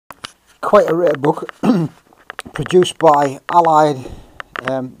quite a rare book produced by Allied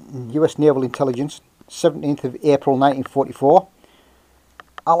US Naval Intelligence, 17th of April 1944.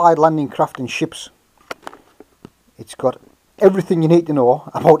 Allied Landing Craft and Ships. It's got everything you need to know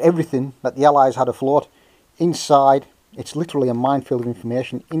about everything that the Allies had afloat. Inside, it's literally a minefield of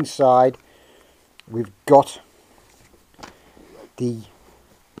information. Inside, we've got the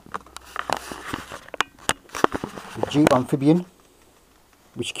Jeep amphibian,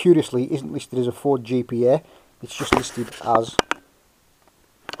 which curiously isn't listed as a Ford GPA, it's just listed as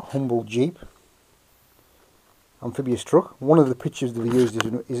a humble Jeep amphibious truck. One of the pictures they've used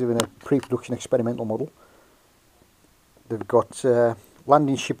is in a pre-production experimental model. They've got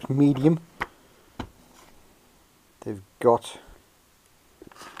landing ships medium, they've got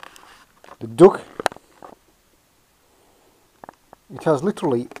the Duck. It has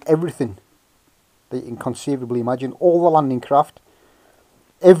literally everything that you can conceivably imagine, all the landing craft,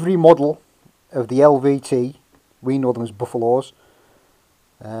 every model of the LVT, we know them as Buffaloes,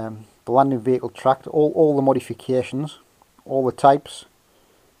 the landing vehicle tracked, all the modifications, all the types,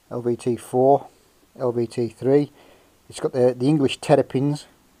 LVT4, LVT3, it's got the English terrapins,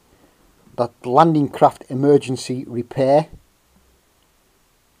 that landing craft emergency repair,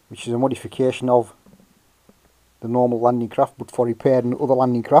 which is a modification of the normal landing craft but for repairing other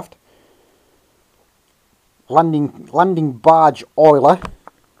landing craft. Landing barge oiler.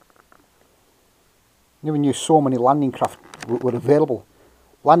 Never knew so many landing craft were available.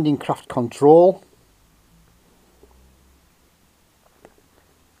 Landing craft control.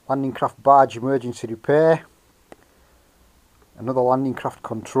 Landing craft barge emergency repair. Another landing craft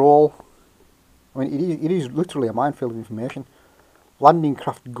control. I mean, it is literally a minefield of information. Landing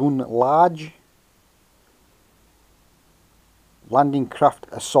craft gun large. Landing craft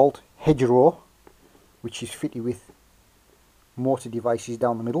assault hedgerow, which is fitted with motor devices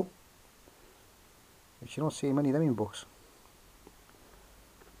down the middle, which you don't see many of them in books.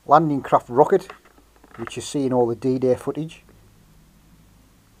 Landing craft rocket, which you see in all the D-Day footage.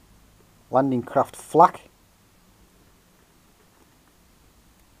 Landing craft flak.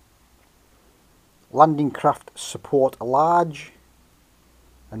 Landing craft support large,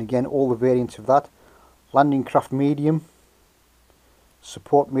 and again all the variants of that. Landing craft medium,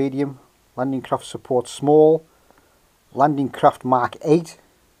 support medium, landing craft support small, landing craft Mark 8,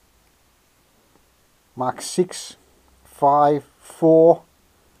 Mark 6, 5, 4,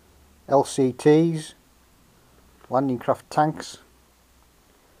 LCTs, landing craft tanks,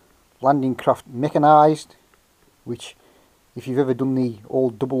 landing craft mechanised, which if you've ever done the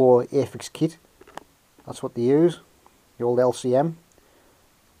old 00 AFIX kit, that's what they use, the old LCM,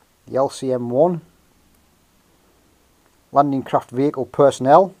 the LCM1, landing craft vehicle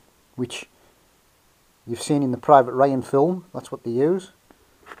personnel, which you've seen in the Private Ryan film, that's what they use.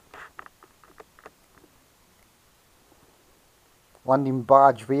 Landing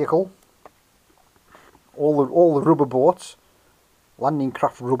barge vehicle, all the rubber boats, landing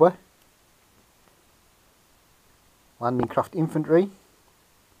craft rubber, landing craft infantry,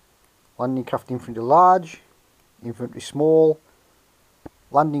 landing craft infantry large, infantry small,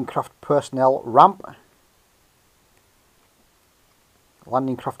 landing craft personnel ramp,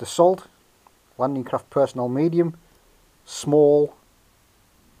 landing craft assault, landing craft personnel medium, small,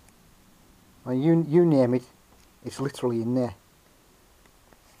 and you name it, it's literally in there.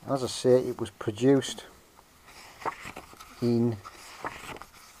 As I say, it was produced in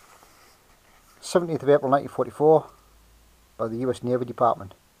 17th of April 1944 by the US Navy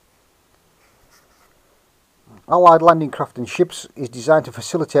Department. Allied Landing Craft and Ships is designed to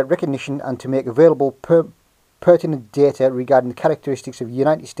facilitate recognition and to make available pertinent data regarding the characteristics of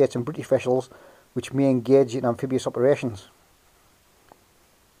United States and British vessels which may engage in amphibious operations.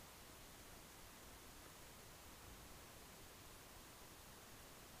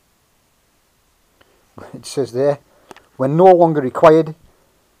 It says there, when no longer required,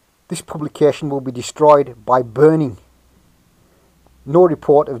 this publication will be destroyed by burning. No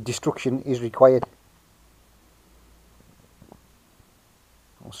report of destruction is required.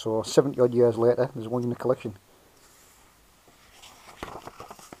 So 70 odd years later, there's one in the collection.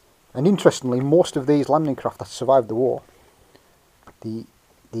 And interestingly, most of these landing craft that survived the war, the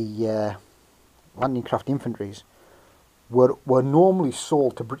landing craft infantries, were normally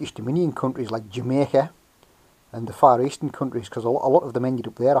sold to British Dominion countries like Jamaica and the Far Eastern countries, because a lot of them ended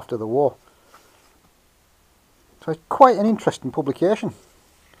up there after the war. So it's quite an interesting publication.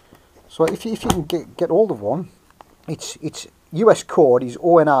 So if you can get hold of one, its US code is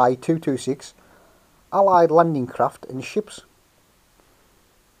ONI 226, Allied Landing Craft and Ships.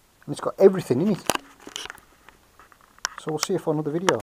 And it's got everything in it. So we'll see you for another video.